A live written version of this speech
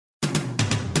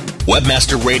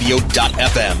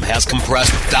Webmasterradio.fm has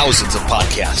compressed thousands of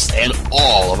podcasts and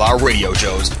all of our radio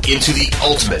shows into the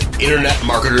ultimate internet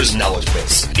marketer's knowledge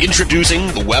base. Introducing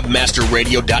the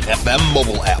Webmasterradio.fm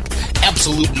mobile app,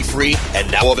 absolutely free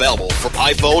and now available for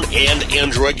iPhone and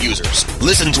Android users.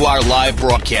 Listen to our live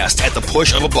broadcast at the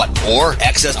push of a button or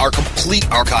access our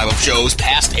complete archive of shows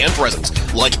past and present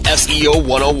like SEO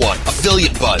 101,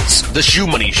 Affiliate Buzz, The Shoe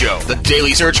Money Show, The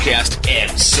Daily Searchcast,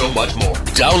 and so much more.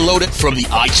 Download it from the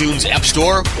iTunes App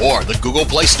Store or the Google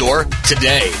Play Store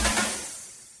today.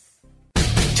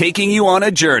 Taking you on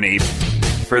a journey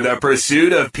for the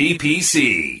pursuit of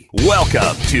PPC.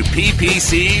 Welcome to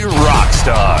PPC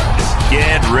Rockstars.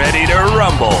 Get ready to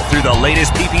rumble through the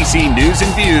latest PPC news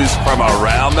and views from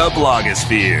around the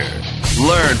blogosphere.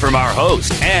 Learn from our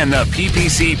host and the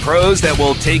PPC pros that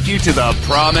will take you to the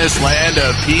promised land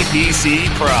of PPC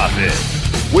profit.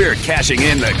 We're cashing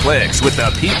in the clicks with the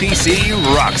PPC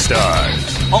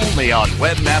Rockstars. Only on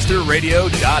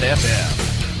WebmasterRadio.fm.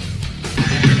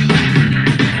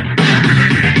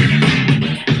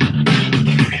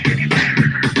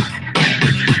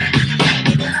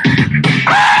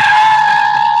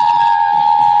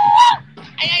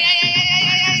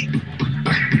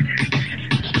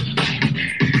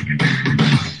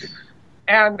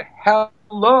 And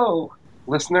hello,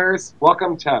 listeners.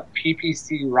 Welcome to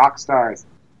PPC Rockstars,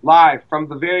 live from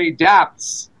the very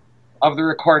depths of the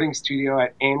recording studio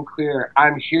at AimClear.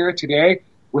 I'm here today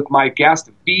with my guest,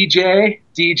 DJ,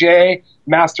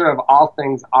 master of all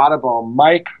things Audible,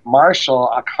 Mike Marshall,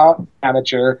 account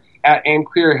manager at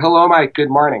AimClear. Hello, Mike. Good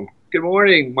morning. Good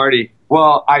morning, Marty.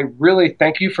 Well, I really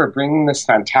thank you for bringing this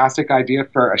fantastic idea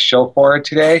for a show forward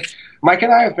today. Mike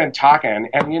and I have been talking,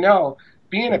 and you know,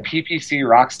 being a PPC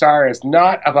rock star is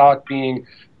not about being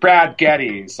Brad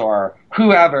Geddes or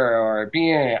whoever, or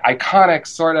being iconic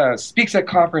sort of speaks at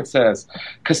conferences.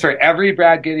 Because for every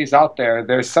Brad Geddes out there,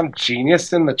 there's some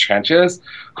genius in the trenches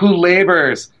who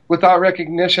labors without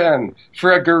recognition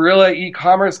for a guerrilla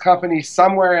e-commerce company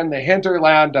somewhere in the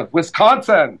hinterland of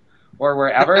Wisconsin or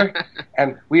wherever.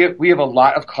 And we have a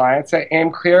lot of clients at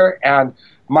AimClear, and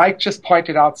Mike just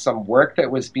pointed out some work that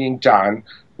was being done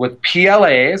with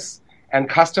PLAs and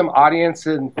custom audience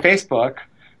in Facebook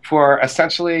for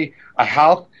essentially a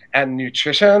health and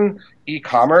nutrition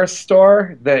e-commerce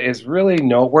store that is really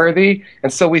noteworthy.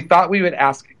 And so we thought we would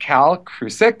ask Cal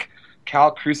Krusic.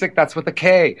 Cal Krusic, that's with a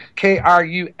K.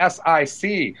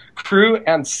 K-R-U-S-I-C. Crew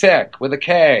and Sick with a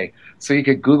K. So you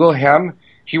could Google him.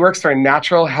 He works for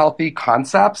Natural Healthy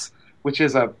Concepts, which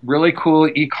is a really cool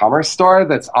e-commerce store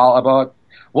that's all about,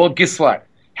 well, guess what?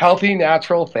 Healthy,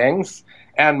 natural things.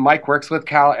 And Mike works with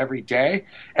Cal every day.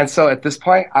 And so at this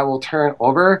point, I will turn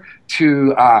over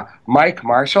to Mike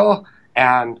Marshall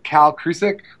and Cal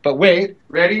Krusic. But wait,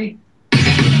 ready?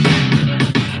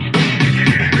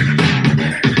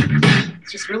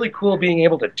 It's just really cool being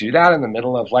able to do that in the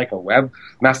middle of like a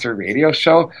webmaster radio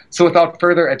show. So without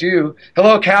further ado,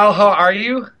 hello, Cal. How are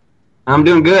you? I'm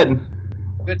doing good.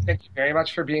 Good. Thank you very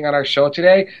much for being on our show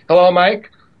today. Hello,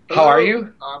 Mike. How are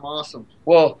you? I'm awesome.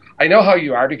 Well, I know how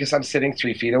you are because I'm sitting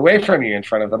 3 feet away from you in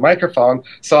front of the microphone,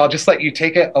 so I'll just let you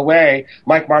take it away.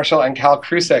 Mike Marshall and Cal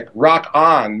Krusic, rock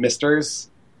on, misters.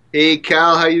 Hey,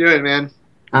 Cal, how you doing, man?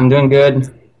 I'm doing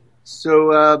good.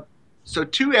 So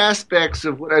two aspects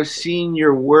of what I've seen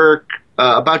your work,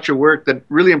 about your work that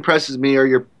really impresses me are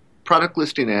your product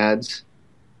listing ads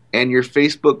and your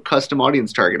Facebook custom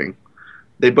audience targeting.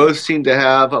 They both seem to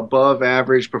have above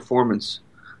average performance.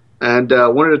 And I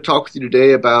wanted to talk with you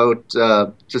today about,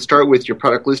 to start with your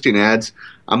product listing ads.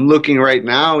 I'm looking right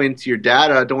now into your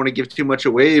data. I don't want to give too much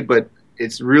away, but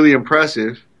it's really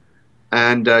impressive.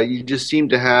 And you just seem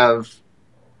to have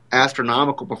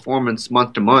astronomical performance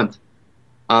month to month.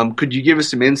 Could you give us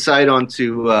some insight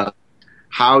onto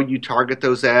how you target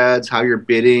those ads, how you're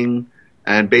bidding,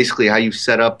 and basically how you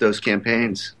set up those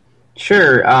campaigns?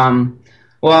 Sure.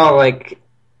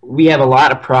 We have a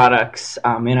lot of products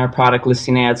in our product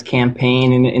listing ads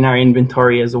campaign and in our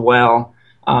inventory as well,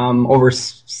 over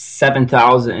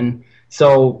 7,000.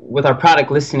 So with our product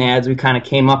listing ads, we kind of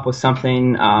came up with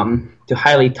something to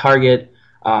highly target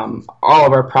all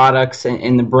of our products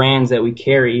and the brands that we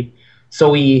carry. So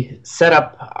we set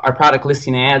up our product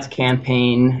listing ads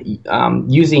campaign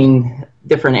using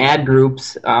different ad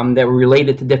groups that were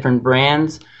related to different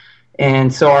brands.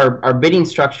 And so our bidding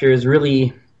structure is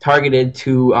really targeted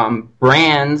to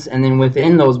brands, and then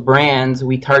within those brands,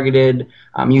 we targeted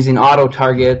using auto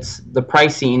targets the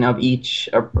pricing of each,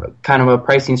 kind of a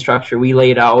pricing structure we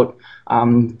laid out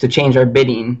to change our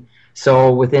bidding.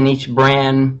 So within each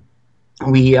brand,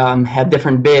 we have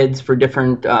different bids for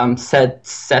different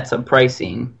sets of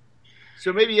pricing.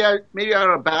 So maybe I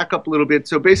ought to back up a little bit.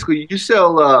 So basically, you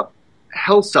sell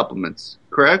health supplements,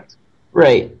 correct?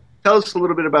 Right. Tell us a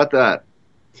little bit about that.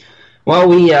 Well,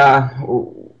 we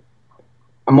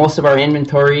most of our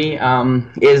inventory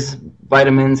is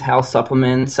vitamins, health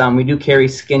supplements. We do carry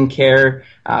skincare,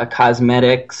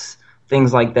 cosmetics,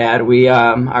 things like that. We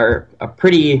are a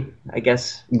pretty, I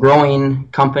guess, growing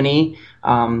company.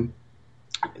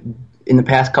 In the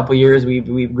past couple of years,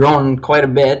 we've grown quite a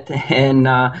bit, and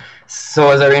so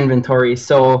has our inventory.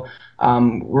 So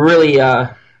we're really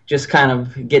just kind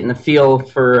of getting a feel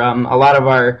for a lot of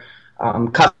our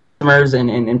customers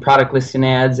and product listing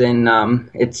ads, and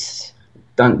it's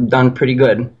done pretty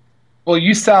good. Well,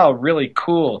 you sell really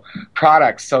cool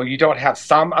products, so you don't have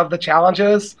some of the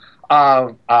challenges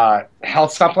of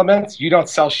health supplements. You don't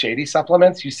sell shady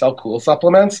supplements. You sell cool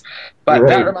supplements. But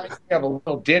That reminds me of a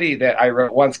little ditty that I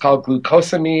wrote once called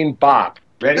Glucosamine Bop.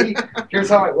 Ready? Here's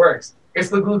how it works. It's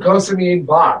the Glucosamine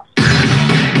Bop.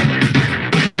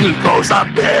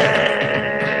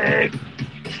 Glucosamine!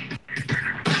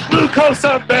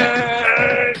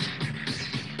 Glucosamine!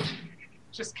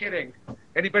 Just kidding.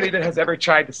 Anybody that has ever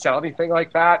tried to sell anything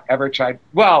like that,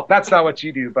 well, that's not what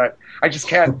you do, but I just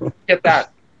can't get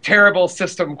that terrible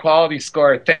system quality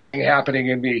score thing happening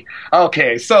in me.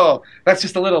 Okay, so that's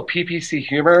just a little PPC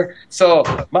humor. So,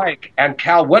 Mike and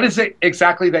Cal, what is it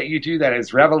exactly that you do that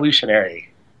is revolutionary?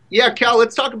 Yeah, Cal,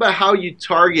 let's talk about how you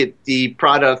target the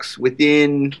products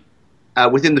within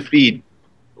the feed.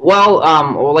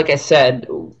 Well, like I said,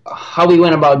 how we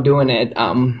went about doing it,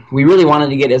 we really wanted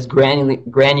to get as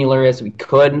granular as we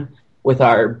could with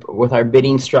our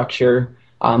bidding structure.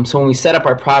 So when we set up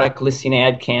our product listing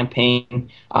ad campaign,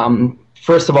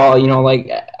 first of all, like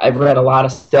I've read a lot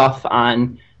of stuff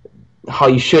on how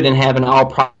you shouldn't have in all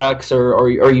products or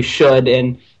you should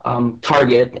and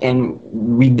target, and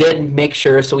we did make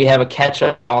sure so we have a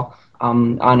catch-all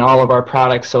on all of our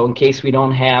products. So in case we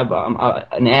don't have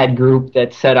an ad group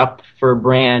that's set up for a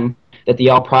brand, that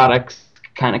the all products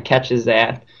kind of catches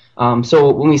that.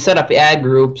 So when we set up ad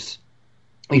groups,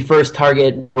 we first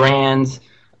target brands,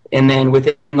 and then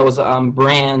within those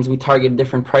brands, we target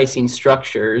different pricing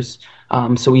structures.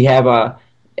 So we have a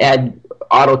ad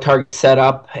auto target set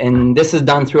up, and this is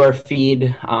done through our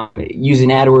feed using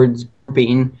AdWords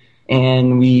grouping,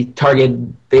 and we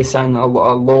target based on a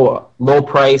low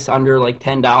price under like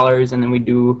 $10, and then we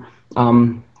do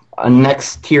a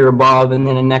next tier above, and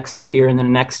then a next tier, and then a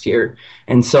next tier.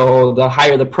 And so the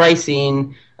higher the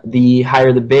pricing, the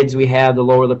higher the bids we have, the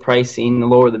lower the pricing, the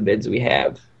lower the bids we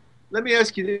have. Let me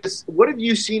ask you this. What have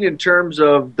you seen in terms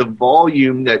of the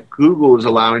volume that Google is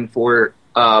allowing for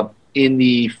in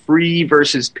the free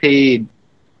versus paid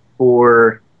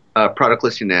for product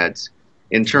listing ads?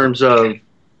 In terms of,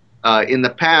 in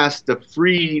the past, the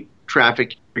free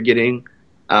traffic you're getting,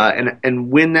 and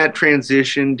when that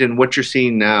transitioned and what you're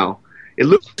seeing now. It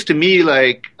looks to me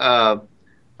like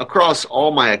across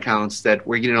all my accounts that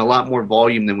we're getting a lot more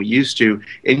volume than we used to.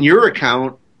 In your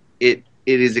account, it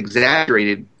is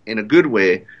exaggerated in a good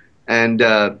way, and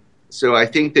so I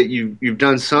think that you've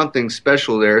done something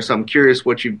special there. So I'm curious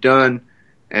what you've done,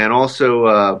 and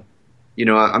also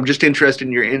I'm just interested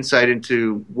in your insight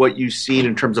into what you've seen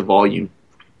in terms of volume.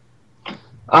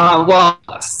 Well,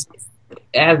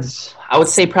 as I would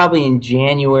say, probably in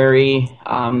January,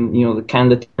 the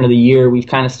kind of the turn of the year, we've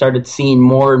kind of started seeing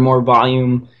more and more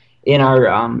volume in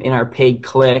our paid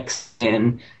clicks,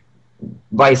 and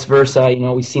vice versa.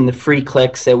 We've seen the free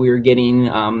clicks that we were getting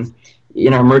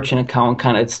in our merchant account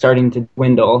kind of starting to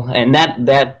dwindle, and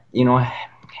that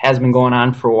has been going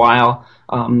on for a while.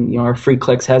 Our free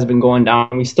clicks has been going down.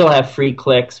 We still have free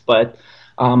clicks, but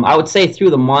I would say through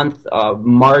the month of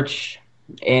March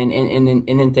and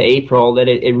into April that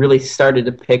it really started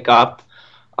to pick up.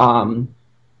 And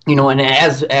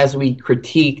as we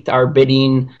critiqued our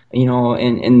bidding,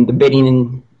 and the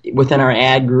bidding within our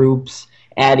ad groups,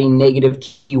 adding negative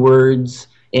keywords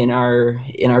in our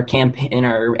campaign, in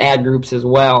our ad groups as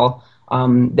well,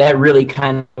 that really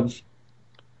kind of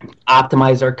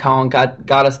optimized our account,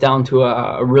 got us down to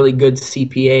a really good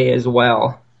CPA as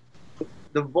well.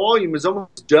 The volume is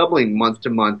almost doubling month to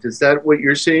month. Is that what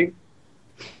you're seeing?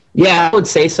 Yeah, I would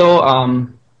say so.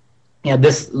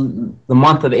 The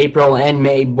month of April and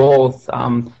May both,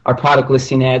 our product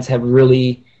listing ads have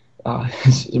really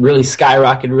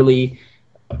skyrocketed, really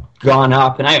gone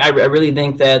up, and I really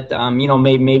think that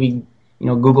maybe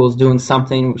Google's doing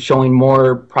something, showing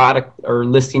more product or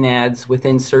listing ads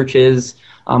within searches.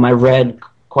 I've read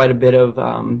quite a bit of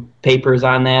papers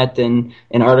on that and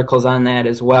articles on that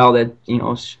as well, that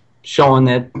showing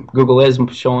that Google is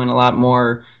showing a lot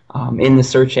more in the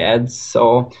search ads.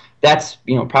 So that's,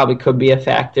 probably could be a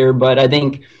factor. But I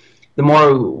think the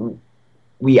more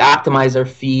we optimize our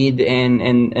feed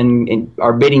and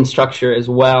our bidding structure as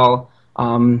well,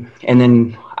 and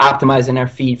then optimizing our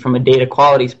feed from a data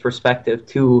quality perspective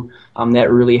too,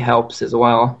 that really helps as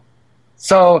well.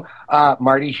 So,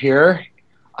 Marty here,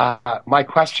 my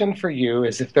question for you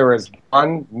is if there was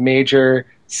one major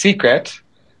secret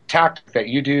tactic that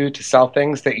you do to sell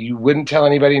things that you wouldn't tell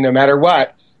anybody no matter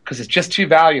what, because it's just too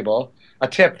valuable, a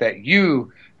tip that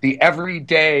you, the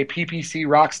everyday PPC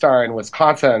rock star in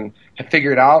Wisconsin, have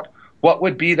figured out, what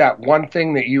would be that one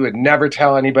thing that you would never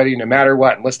tell anybody no matter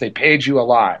what unless they paid you a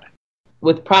lot?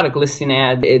 With product listing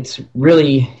ad, it's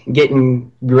really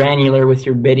getting granular with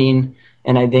your bidding,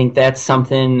 and I think that's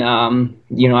something,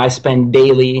 I spend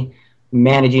daily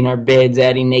managing our bids,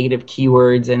 adding negative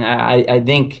keywords, and I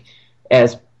think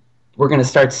as we're going to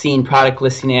start seeing product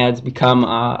listing ads become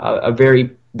a very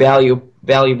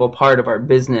valuable part of our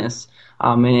business.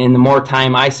 And the more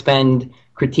time I spend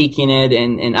critiquing it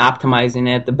and optimizing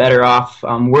it, the better off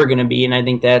we're going to be. And I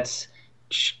think that's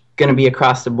going to be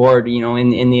across the board,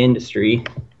 in the industry.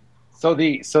 So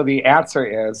the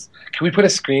answer is, can we put a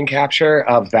screen capture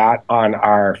of that on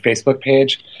our Facebook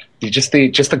page? Just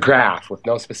the graph with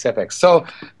no specifics. So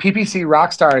PPC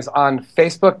Rockstars on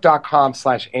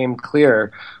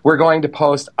Facebook.com/aimclear. We're going to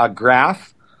post a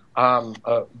graph.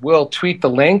 We'll tweet the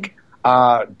link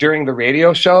during the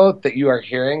radio show that you are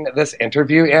hearing this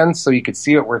interview in, so you could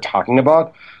see what we're talking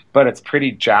about, but it's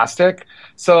pretty drastic.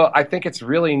 So I think it's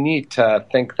really neat to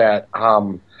think that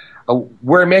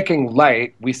we're making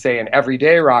light, we say, an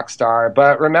everyday rock star,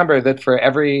 but remember that for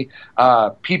every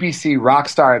PPC rock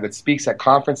star that speaks at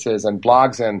conferences and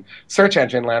blogs in Search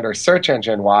Engine Land or Search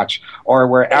Engine Watch or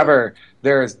wherever,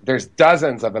 there's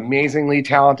dozens of amazingly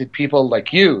talented people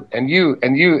like you and you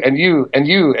and you and you and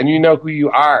you, and you know who you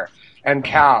are, and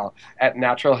Cal at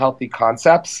Natural Healthy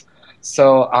Concepts.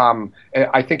 So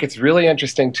I think it's really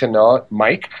interesting to note,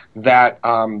 Mike, that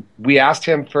we asked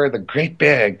him for the great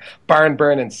big barn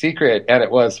burning secret, and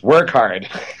it was work hard.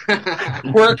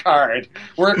 work hard,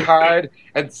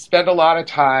 and spend a lot of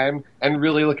time and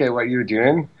really look at what you're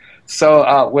doing.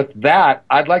 So with that,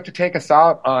 I'd like to take us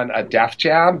out on a Def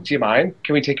Jam. Do you mind?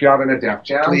 Can we take you out on a Def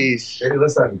Jam? Please. Hey,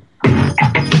 listen.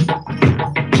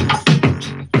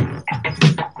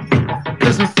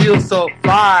 Doesn't feel so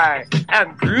fly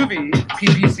and groovy,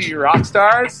 PPC rock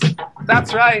stars.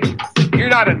 That's right. You're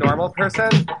not a normal person.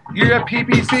 You're a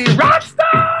PPC rock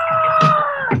star!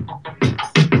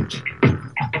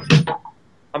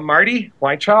 I'm Marty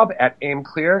Weintraub at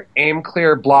AimClear,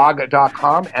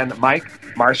 aimclearblog.com, and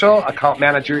Mike Marshall, account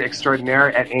manager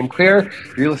extraordinaire at AimClear.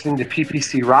 You're listening to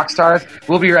PPC Rockstars.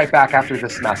 We'll be right back after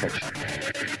this message.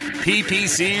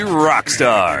 PPC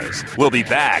Rockstars. We'll be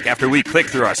back after we click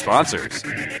through our sponsors.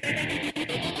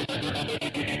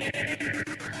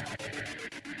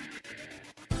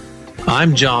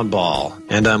 I'm John Ball,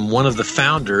 and I'm one of the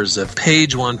founders of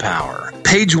Page One Power.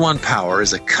 Page One Power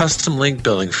is a custom link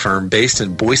building firm based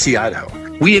in Boise, Idaho.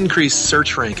 We increase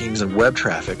search rankings and web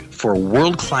traffic for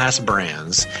world-class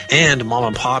brands and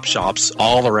mom-and-pop shops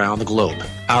all around the globe.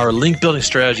 Our link building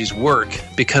strategies work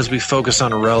because we focus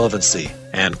on relevancy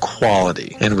and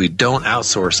quality, and we don't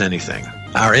outsource anything.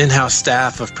 Our in-house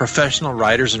staff of professional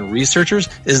writers and researchers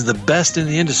is the best in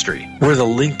the industry. We're the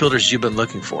link builders you've been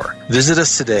looking for. Visit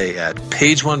us today at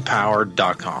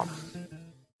pageonepower.com.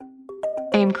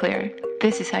 AimClear.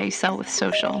 This is how you sell with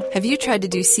social. Have you tried to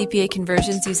do CPA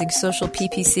conversions using social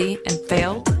PPC and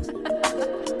failed?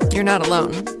 You're not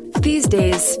alone. These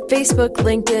days, Facebook,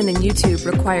 LinkedIn, and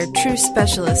YouTube require true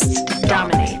specialists to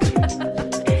dominate.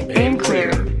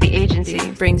 AimClear, the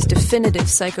agency, brings definitive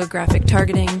psychographic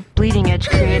targeting, bleeding-edge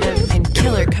creative, and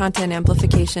killer content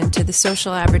amplification to the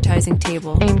social advertising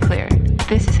table. AimClear.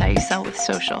 This is how you sell with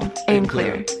social.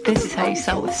 AimClear. This is how you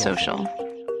sell with social.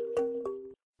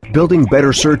 Building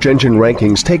better search engine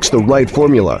rankings takes the right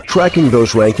formula. Tracking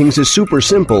those rankings is super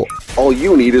simple. All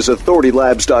you need is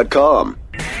authoritylabs.com.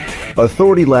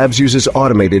 Authority Labs uses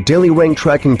automated daily rank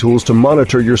tracking tools to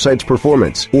monitor your site's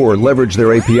performance or leverage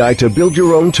their API to build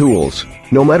your own tools.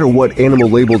 No matter what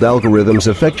animal-labeled algorithms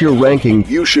affect your ranking,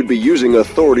 you should be using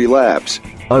Authority Labs.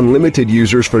 Unlimited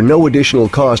users for no additional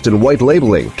cost and white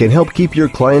labeling can help keep your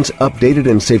clients updated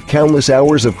and save countless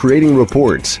hours of creating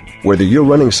reports. Whether you're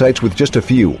running sites with just a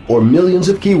few or millions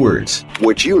of keywords,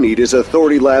 what you need is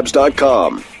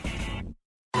authoritylabs.com.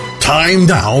 Time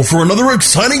now for another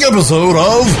exciting episode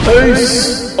of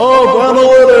Ace of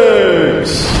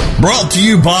Analytics. Brought to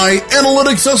you by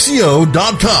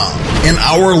AnalyticsSEO.com. In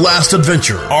our last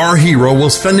adventure, our hero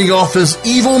was fending off his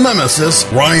evil nemesis,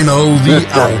 Rhino the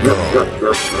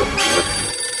Algo.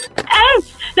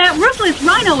 That ruthless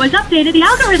rhino has updated the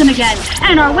algorithm again,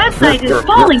 and our website is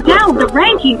falling down the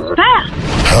rankings fast.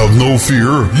 Have no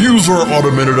fear. Use our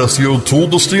automated SEO tool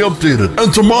to stay updated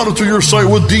and to monitor your site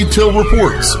with detailed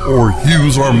reports. Or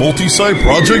use our multi-site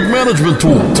project management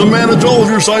tool to manage all of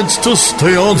your sites to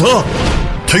stay on top.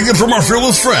 Take it from our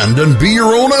fearless friend and be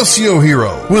your own SEO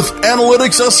hero with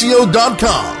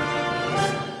AnalyticsSEO.com.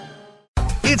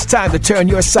 It's time to turn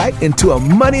your site into a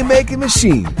money-making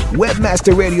machine.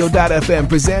 WebmasterRadio.fm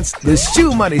presents The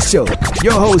Shoe Money Show.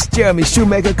 Your host, Jeremy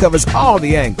Shoemaker, covers all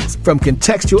the angles, from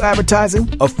contextual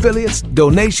advertising, affiliates,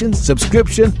 donations,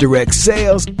 subscription, direct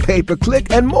sales,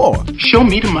 pay-per-click, and more. Show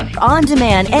me the money. On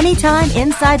demand, anytime,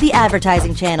 inside the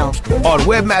advertising channel. On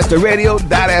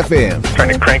WebmasterRadio.fm. Trying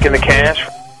to crank in the cash.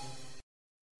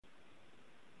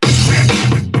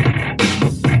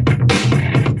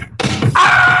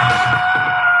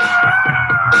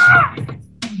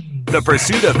 The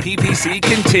pursuit of PPC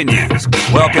continues.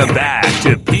 Welcome back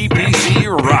to PPC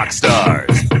Rockstars.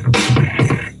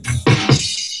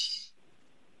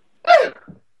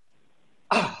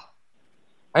 I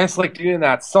just like doing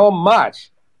that so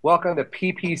much. Welcome to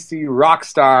PPC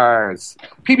Rockstars.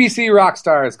 PPC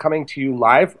Rockstars coming to you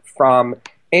live from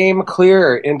Aim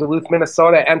Clear in Duluth,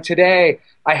 Minnesota. And today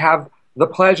I have the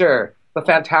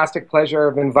fantastic pleasure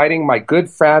of inviting my good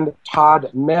friend Todd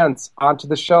Mintz onto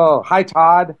the show. Hi,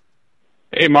 Todd.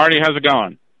 Hey, Marty, how's it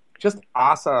going? Just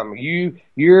awesome.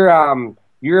 You're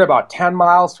about 10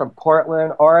 miles from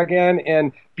Portland, Oregon,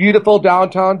 in beautiful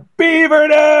downtown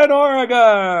Beaverton,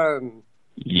 Oregon.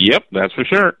 Yep, that's for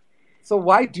sure. So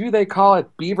why do they call it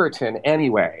Beaverton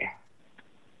anyway?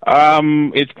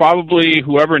 It's probably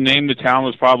whoever named the town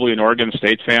was probably an Oregon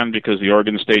State fan because the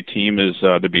Oregon State team is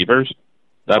the Beavers.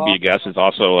 That'd be a guess. It's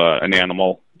also an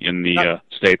animal in the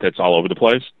state that's all over the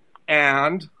place.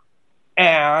 And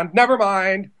never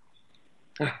mind,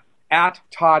 at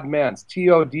Todd Mintz,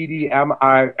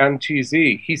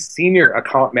 TODDMINTZ. He's a senior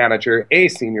account manager at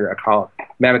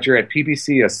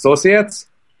PPC Associates.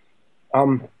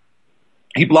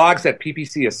 He blogs at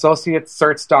PPC Associates,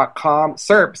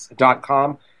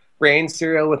 SERPs.com, Brain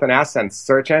Serial with an S, and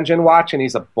Search Engine Watch, and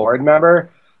he's a board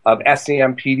member of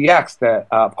SEMPDX that,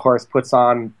 of course, puts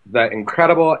on the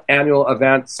incredible annual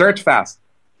event Search Fest,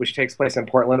 which takes place in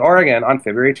Portland, Oregon on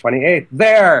February 28th.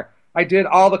 There! I did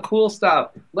all the cool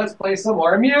stuff. Let's play some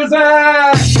more music!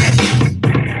 Oh,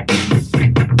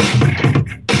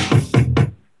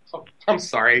 I'm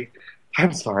sorry.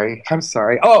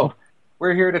 Oh,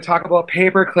 we're here to talk about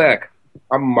pay-per-click.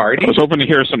 I'm Marty. I was hoping to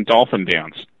hear some dolphin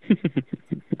dance.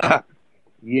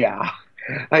 Yeah.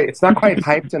 It's not quite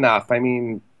hyped enough. I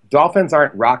mean, dolphins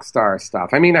aren't rock star stuff.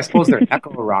 I mean, I suppose they're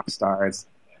echo rock stars.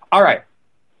 All right.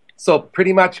 So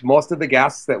pretty much most of the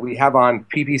guests that we have on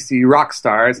PPC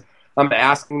Rockstars, I'm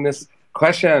asking this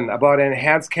question about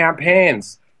enhanced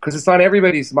campaigns because it's on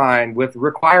everybody's mind with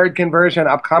required conversion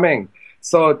upcoming.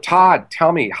 So Todd,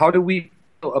 tell me, how do we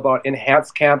feel about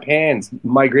enhanced campaigns,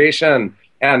 migration,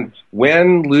 and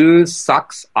win, lose,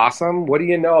 sucks, awesome? What do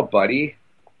you know, buddy?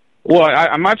 Well,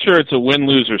 I'm not sure it's a win,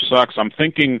 lose, or sucks. I'm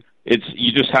thinking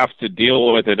you just have to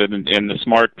deal with it, and the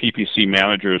smart PPC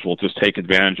managers will just take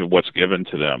advantage of what's given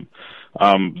to them.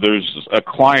 There's a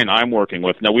client I'm working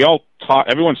with. Now,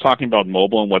 everyone's talking about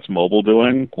mobile and what's mobile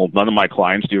doing. Well, none of my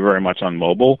clients do very much on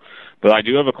mobile, but I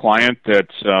do have a client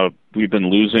that we've been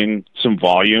losing some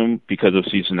volume because of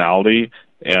seasonality,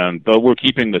 but we're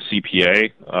keeping the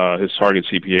CPA, his target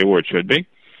CPA, where it should be.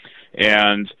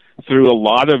 And through a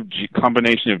lot of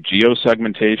combination of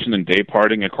geo-segmentation and day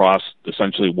parting across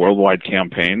essentially worldwide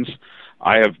campaigns,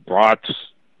 I have brought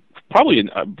probably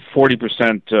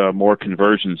 40% more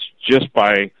conversions just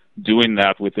by doing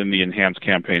that within the enhanced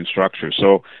campaign structure.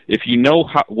 So if you know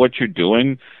what you're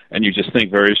doing and you just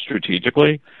think very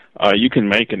strategically, you can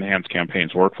make enhanced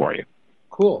campaigns work for you.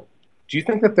 Cool. Do you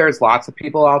think that there's lots of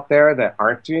people out there that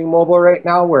aren't doing mobile right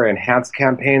now where enhanced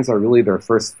campaigns are really their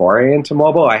first foray into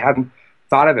mobile? I hadn't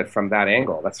thought of it from that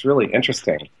angle. That's really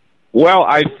interesting. Well,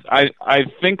 I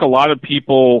think a lot of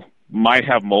people might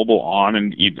have mobile on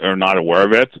and are not aware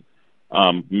of it.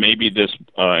 Maybe this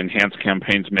enhanced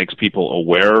campaigns makes people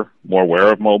more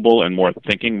aware of mobile and more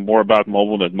thinking more about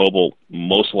mobile, that mobile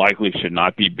most likely should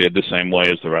not be bid the same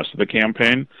way as the rest of the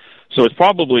campaign. So it's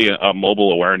probably a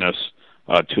mobile awareness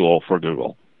tool for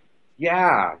Google.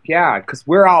 Yeah, because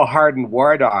we're all hardened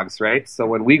war dogs, right? So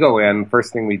when we go in,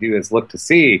 first thing we do is look to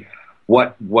see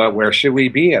where should we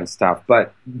be and stuff.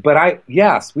 But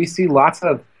we see lots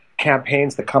of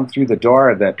campaigns that come through the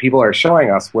door that people are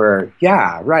showing us where,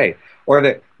 yeah, right. Or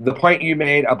the point you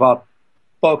made about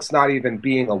folks not even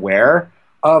being aware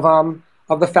of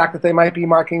of the fact that they might be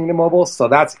marketing to mobile. So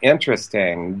that's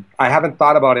interesting. I haven't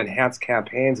thought about enhanced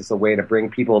campaigns as a way to bring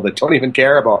people that don't even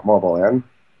care about mobile in.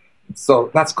 So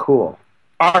that's cool.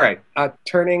 All right,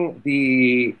 turning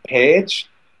the page.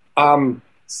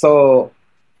 So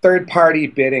third-party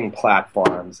bidding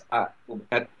platforms.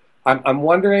 I'm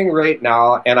wondering right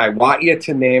now, and I want you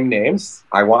to name names.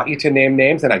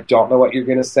 And I don't know what you're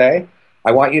going to say.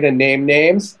 I want you to name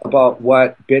names about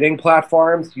what bidding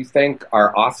platforms you think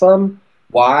are awesome,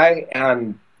 why,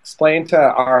 and explain to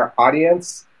our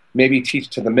audience, maybe teach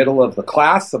to the middle of the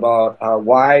class about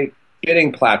why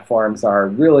bidding platforms are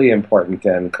really important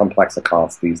in complex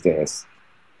accounts these days.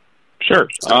 Sure.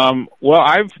 Well,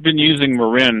 I've been using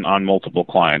Marin on multiple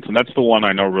clients, and that's the one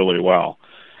I know really well.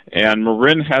 And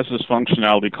Marin has this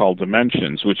functionality called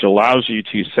Dimensions, which allows you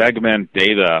to segment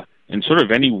data in sort of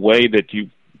any way that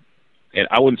you, and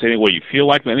I wouldn't say any way you feel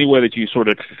like, but any way that you sort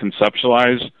of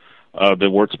conceptualize that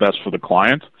works best for the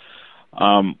client.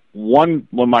 One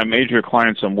of my major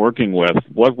clients I'm working with,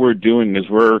 what we're doing is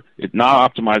it's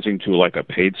not optimizing to like a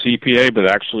paid CPA, but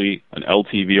actually an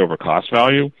LTV over cost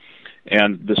value.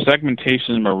 And the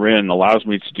segmentation in Marin allows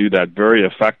me to do that very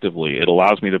effectively. It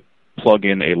allows me to plug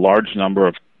in a large number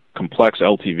of complex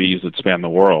LTVs that span the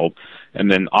world and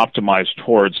then optimize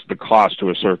towards the cost to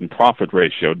a certain profit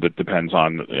ratio that depends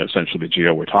on essentially the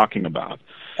geo we're talking about.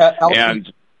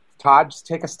 And Todd, just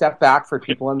take a step back for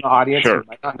people in the audience who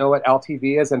might not know what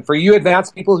LTV is. And for you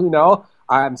advanced people who know,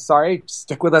 I'm sorry,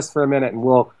 stick with us for a minute and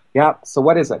so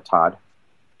what is it, Todd?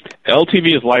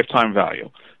 LTV is lifetime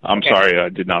value. I'm sorry, I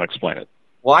did not explain it.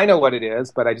 Well, I know what it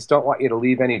is, but I just don't want you to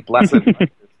leave any blessed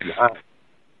behind.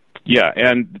 Yeah,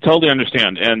 and totally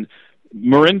understand. And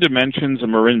Marin Dimensions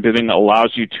and Marin Bidding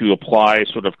allows you to apply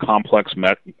sort of complex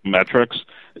metrics.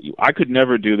 I could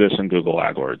never do this in Google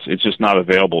AdWords. It's just not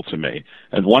available to me.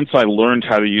 And once I learned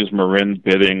how to use Marin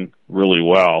Bidding really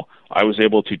well, I was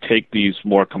able to take these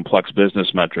more complex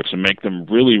business metrics and make them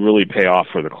really, really pay off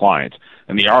for the client.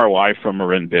 And the ROI from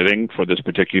Marin Bidding for this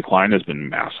particular client has been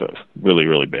massive, really,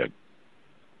 really big.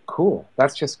 Cool.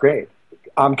 That's just great.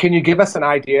 Can you give us an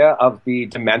idea of the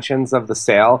dimensions of the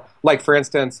sale? Like, for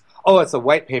instance, it's a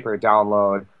white paper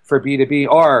download for B2B,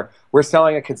 or we're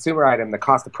selling a consumer item that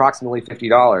costs approximately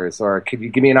 $50, or could you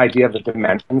give me an idea of the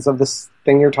dimensions of this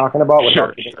thing you're talking about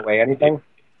without giving away anything?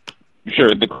 Sure.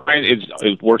 The client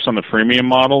it works on the freemium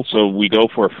model, so we go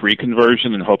for a free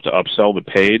conversion and hope to upsell the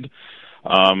paid.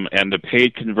 And the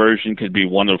paid conversion could be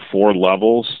one of 4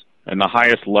 levels, and the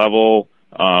highest level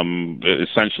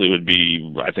essentially would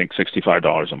be, I think,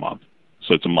 $65 a month.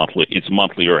 So it's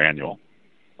monthly or annual.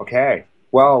 Okay.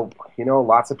 Well,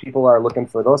 lots of people are looking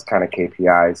for those kind of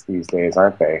KPIs these days,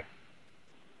 aren't they?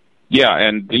 Yeah,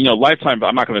 and lifetime.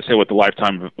 I'm not going to say what the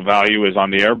lifetime value is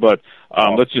on the air, but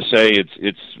let's just say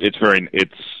it's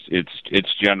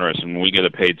generous, and when we get a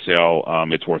paid sale,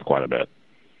 it's worth quite a bit.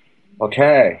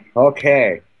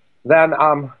 Okay. Then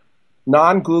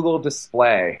non-Google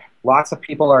display. Lots of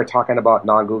people are talking about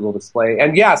non-Google display,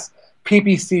 and yes,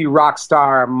 PPC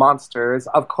rockstar monsters.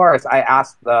 Of course, I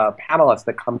asked the panelists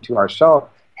that come to our show,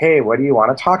 hey, what do you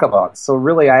want to talk about? So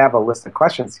really, I have a list of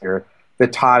questions here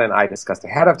that Todd and I discussed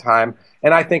ahead of time,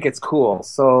 and I think it's cool.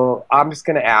 So I'm just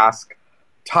going to ask,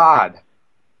 Todd,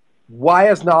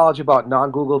 why is knowledge about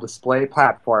non-Google display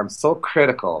platforms so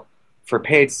critical for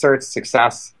paid search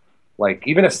success, like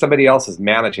even if somebody else is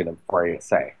managing them for you,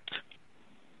 say?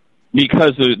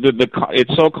 Because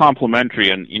it's so complementary,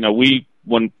 and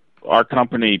when our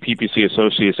company PPC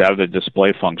Associates added a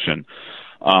display function,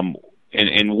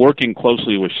 in working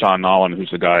closely with Sean Nolan,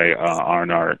 who's the guy on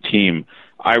our team,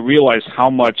 I realized how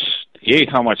much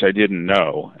I didn't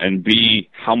know, and B,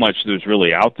 how much there's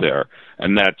really out there,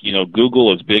 and that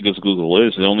Google, as big as Google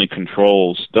is, it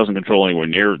doesn't control anywhere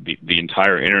near the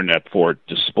entire internet for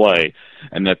display,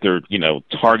 and that they're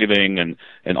targeting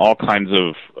and all kinds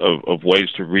of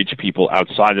ways to reach people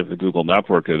outside of the Google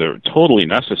network that are totally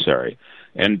necessary.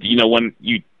 And when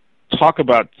you talk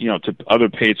about to other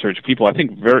paid search people, I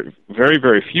think very, very,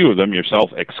 very few of them,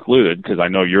 yourself excluded, because I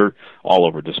know you're all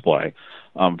over display.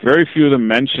 Very few of them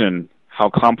mention how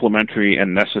complementary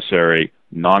and necessary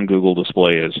non-Google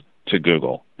display is to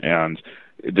Google, and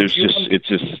it's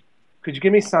just. Could you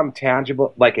give me some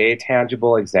tangible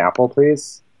example,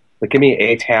 please? Like, give me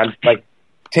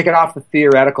take it off the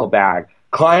theoretical bag.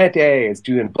 Client A is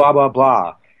doing blah blah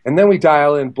blah, and then we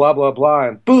dial in blah blah blah,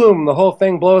 and boom, the whole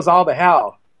thing blows all to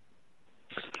hell.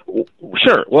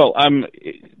 Sure. Well,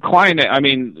 client.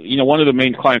 One of the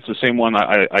main clients, the same one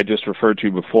I just referred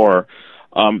to before.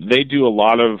 They do a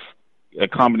lot of a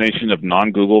combination of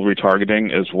non-Google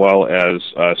retargeting as well as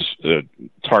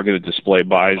targeted display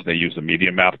buys. They use the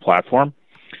MediaMath platform.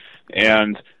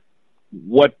 And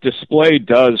what display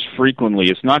does frequently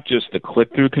is not just the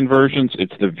click-through conversions,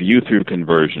 it's the view-through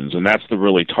conversions, and that's the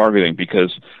really targeting,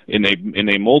 because in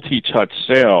a multi-touch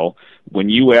sale, when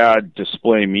you add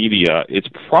display media, it's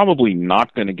probably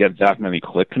not going to get that many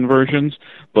click conversions,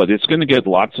 but it's going to get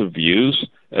lots of views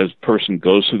as person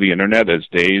goes through the internet, as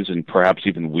days and perhaps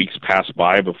even weeks pass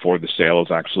by before the sale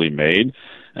is actually made.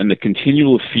 And the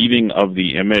continual feeding of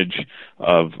the image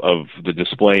of the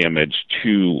display image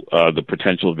to the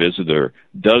potential visitor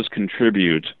does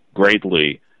contribute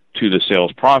greatly to the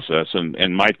sales process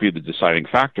and might be the deciding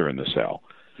factor in the sale.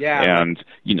 Yeah. And,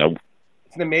 you know,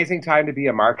 it's an amazing time to be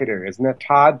a marketer, isn't it,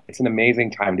 Todd? It's an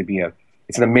amazing time to be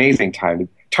it's an amazing time.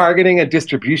 Targeting and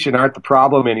distribution aren't the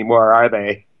problem anymore, are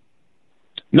they?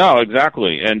 No,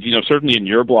 exactly. And, you know, certainly in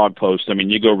your blog post, I mean,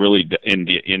 you go really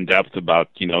in depth about,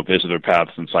 you know, visitor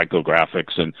paths and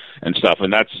psychographics and stuff.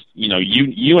 And that's, you know,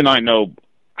 you and I know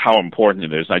how important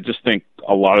it is. I just think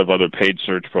a lot of other paid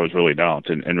search pros really don't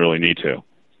and really need to.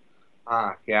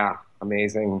 Yeah,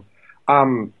 amazing.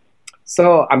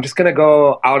 So I'm just going to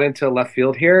go out into left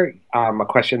field here. A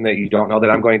question that you don't know that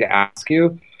I'm going to ask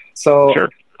you. So sure.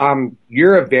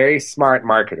 You're a very smart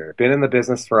marketer, been in the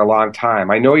business for a long time.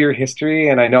 I know your history,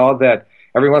 and I know that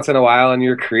every once in a while in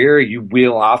your career, you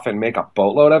wheel off and make a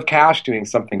boatload of cash doing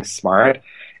something smart.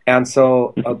 And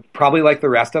so probably like the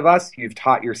rest of us, you've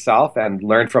taught yourself and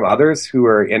learned from others who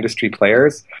are industry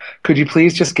players. Could you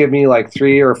please just give me like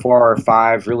 3 or 4 or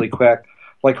 5 really quick,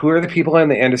 like who are the people in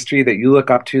the industry that you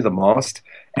look up to the most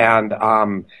and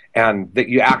that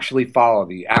you actually follow,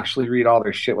 that you actually read all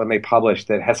their shit when they publish,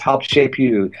 that has helped shape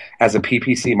you as a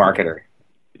PPC marketer?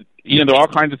 You know, there are all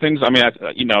kinds of things. I mean,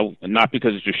 you know, not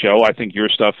because it's your show. I think your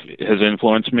stuff has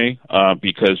influenced me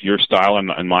because your style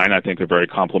and mine, I think, are very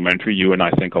complementary. You and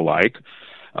I think alike.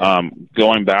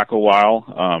 Going back a while,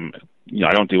 you know,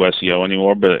 I don't do SEO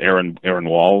anymore, but Aaron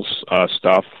Wall's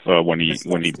stuff when he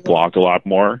blogged a lot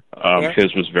more,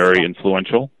 his was very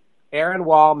influential. Aaron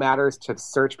Wall matters to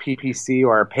search PPC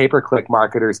or pay-per-click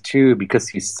marketers too, because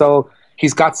he's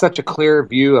got such a clear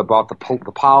view about the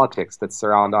politics that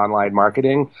surround online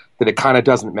marketing that it kind of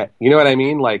doesn't, you know what I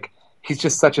mean? Like, he's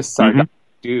just such a sardonic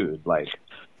dude. Like,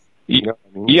 you know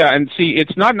what I mean? Yeah, and see,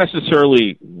 it's not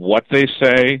necessarily what they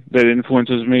say that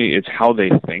influences me; it's how they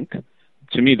think.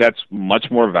 To me, that's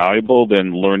much more valuable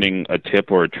than learning a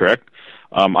tip or a trick.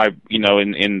 You know,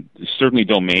 in certainly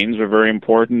domains are very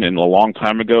important. And a long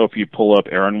time ago, if you pull up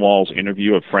Aaron Wall's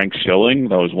interview of Frank Schilling,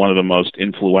 that was one of the most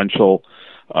influential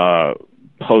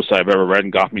posts I've ever read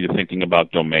and got me to thinking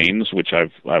about domains, which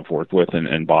I've worked with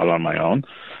and bought on my own.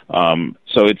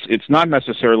 So it's not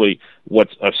necessarily what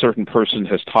a certain person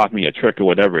has taught me, a trick or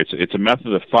whatever. It's a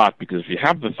method of thought, because if you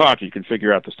have the thought, you can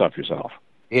figure out the stuff yourself.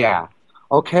 Yeah.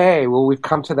 Okay. Well, we've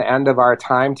come to the end of our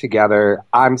time together.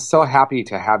 I'm so happy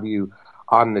to have you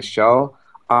on the show.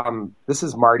 This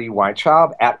is Marty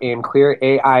Weintraub at AimClear,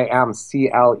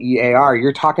 AIMCLEAR.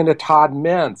 You're talking to Todd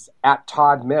Mintz at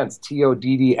Todd Mintz,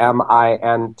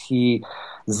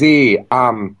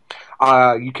 TODDMINTZ.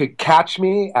 You could catch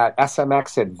me at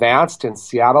SMX Advanced in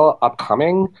Seattle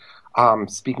upcoming,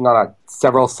 speaking on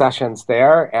several sessions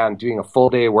there and doing a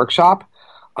full-day workshop.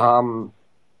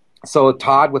 So,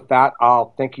 Todd, with that,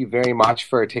 I'll thank you very much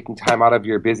for taking time out of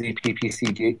your busy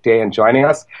PPC day and joining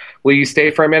us. Will you stay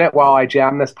for a minute while I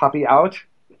jam this puppy out?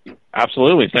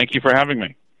 Absolutely. Thank you for having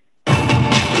me.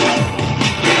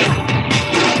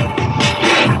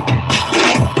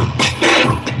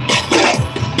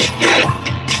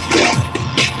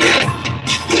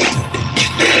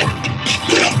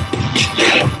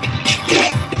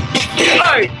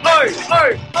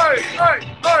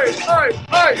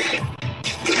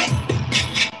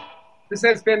 This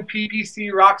has been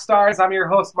PPC Rockstars. I'm your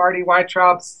host, Marty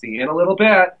Weintraub. See you in a little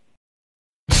bit.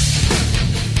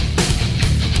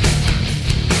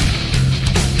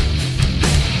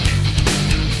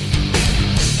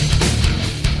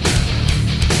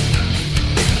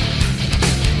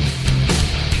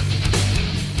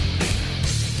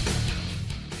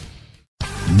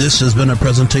 This has been a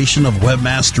presentation of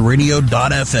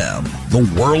WebmasterRadio.fm, the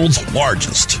world's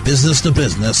largest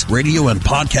business-to-business radio and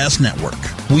podcast network.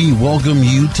 We welcome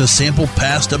you to sample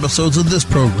past episodes of this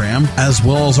program, as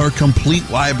well as our complete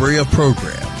library of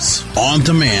programs, on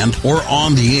demand or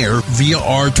on the air via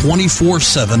our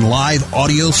 24/7 live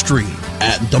audio stream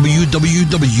at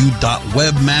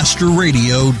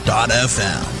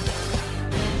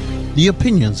www.webmasterradio.fm. The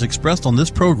opinions expressed on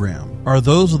this program are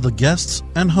those of the guests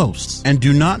and hosts and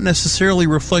do not necessarily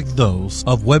reflect those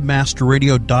of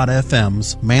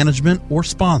WebmasterRadio.fm's management or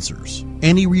sponsors.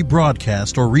 Any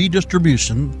rebroadcast or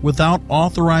redistribution without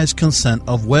authorized consent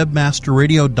of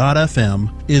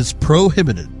WebmasterRadio.fm is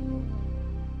prohibited.